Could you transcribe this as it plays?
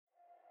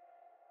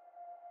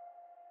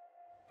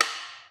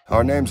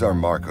Our names are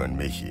Marco and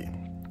Michi.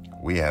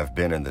 We have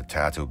been in the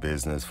tattoo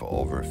business for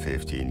over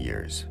 15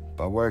 years,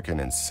 by working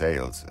in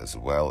sales as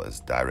well as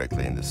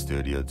directly in the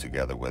studio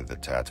together with the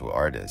tattoo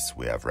artists.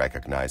 We have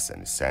recognized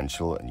an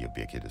essential and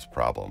ubiquitous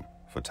problem: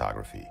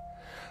 photography.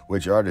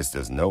 Which artist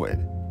doesn't know it?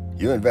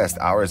 You invest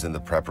hours in the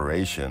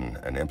preparation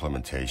and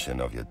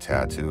implementation of your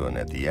tattoo, and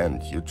at the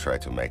end you try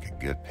to make a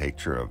good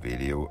picture or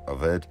video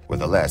of it with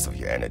the last of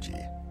your energy.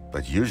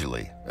 But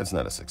usually it's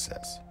not a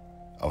success.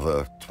 Of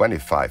the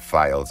 25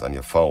 files on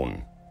your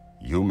phone,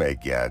 you may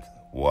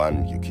get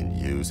one you can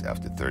use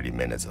after 30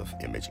 minutes of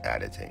image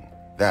editing.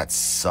 That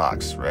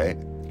sucks, right?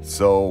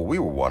 So we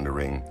were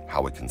wondering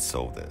how we can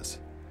solve this.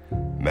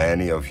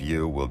 Many of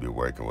you will be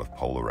working with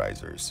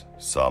polarizers.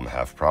 Some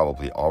have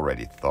probably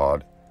already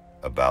thought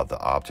about the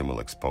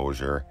optimal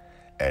exposure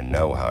and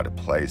know how to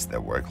place their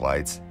work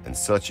lights in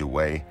such a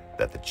way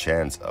that the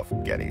chance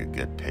of getting a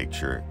good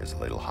picture is a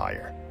little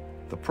higher.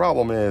 The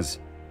problem is,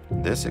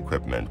 this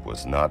equipment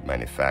was not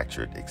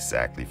manufactured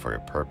exactly for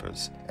a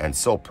purpose, and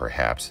so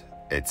perhaps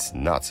it's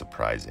not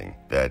surprising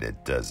that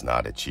it does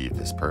not achieve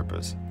this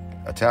purpose.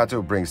 A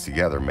tattoo brings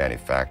together many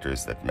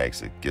factors that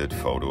makes a good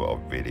photo or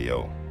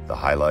video. The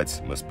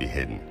highlights must be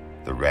hidden,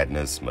 the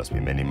redness must be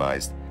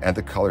minimized, and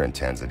the color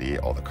intensity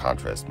or the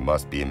contrast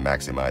must be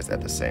maximized at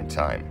the same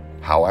time.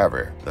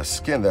 However, the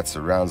skin that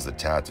surrounds the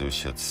tattoo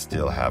should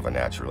still have a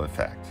natural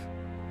effect.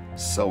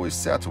 So we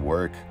set to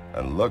work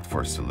and looked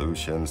for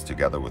solutions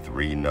together with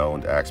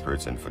renowned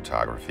experts in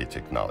photography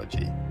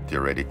technology.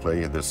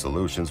 Theoretically, the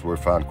solutions were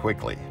found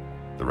quickly.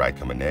 The right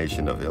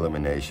combination of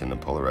illumination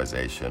and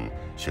polarization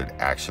should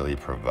actually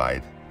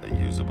provide a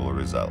usable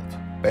result.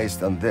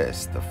 Based on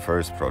this, the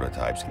first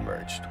prototypes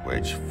emerged,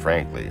 which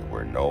frankly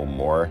were no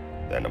more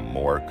than a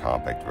more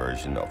compact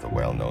version of the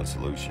well-known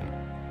solution.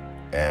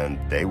 And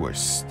they were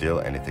still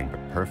anything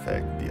but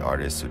perfect. The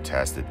artists who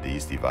tested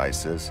these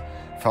devices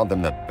found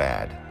them not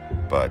bad,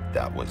 but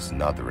that was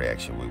not the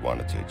reaction we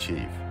wanted to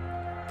achieve.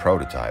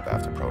 Prototype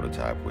after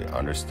prototype, we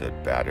understood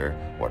better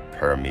what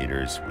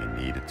parameters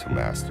we needed to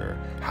master,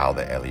 how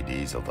the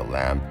LEDs of the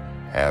lamp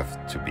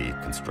have to be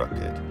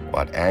constructed,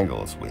 what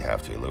angles we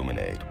have to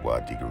illuminate,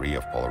 what degree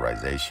of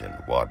polarization,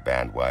 what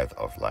bandwidth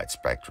of light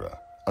spectra.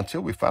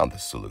 Until we found the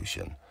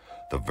solution,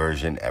 the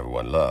version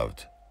everyone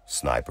loved,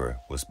 Sniper,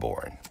 was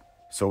born.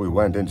 So we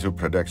went into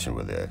production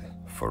with it.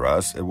 For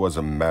us, it was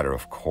a matter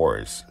of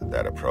course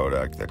that a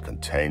product that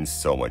contains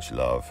so much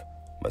love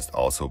must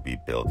also be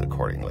built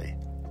accordingly.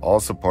 All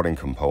supporting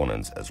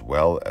components as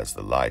well as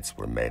the lights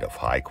were made of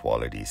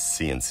high-quality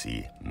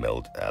CNC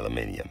milled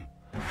aluminium.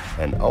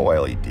 An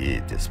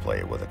OLED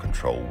display with a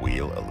control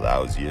wheel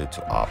allows you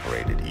to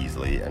operate it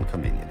easily and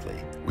conveniently.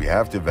 We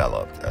have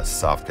developed a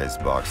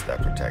softcase box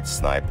that protects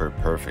Sniper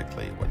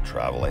perfectly when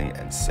traveling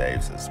and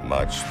saves as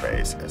much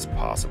space as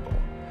possible.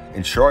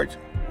 In short,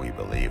 we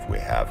believe we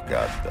have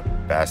got the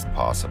best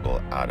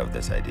possible out of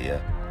this idea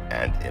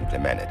and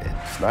implemented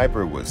it.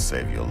 Sniper will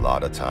save you a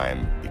lot of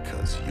time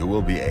because you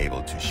will be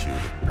able to shoot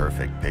a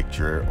perfect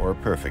picture or a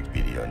perfect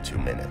video in 2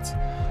 minutes,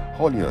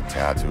 holding your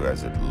tattoo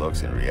as it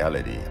looks in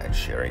reality and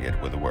sharing it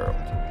with the world.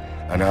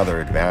 Another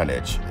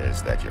advantage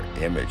is that your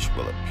image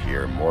will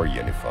appear more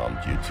uniform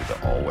due to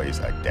the always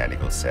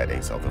identical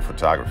settings of the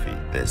photography.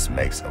 This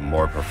makes a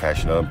more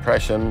professional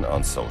impression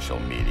on social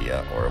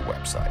media or a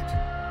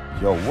website.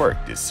 Your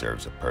work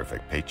deserves a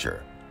perfect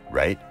picture,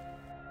 right?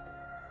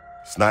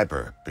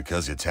 Sniper,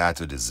 because your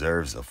tattoo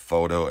deserves a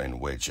photo in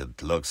which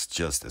it looks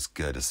just as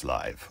good as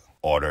live.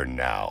 Order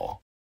now.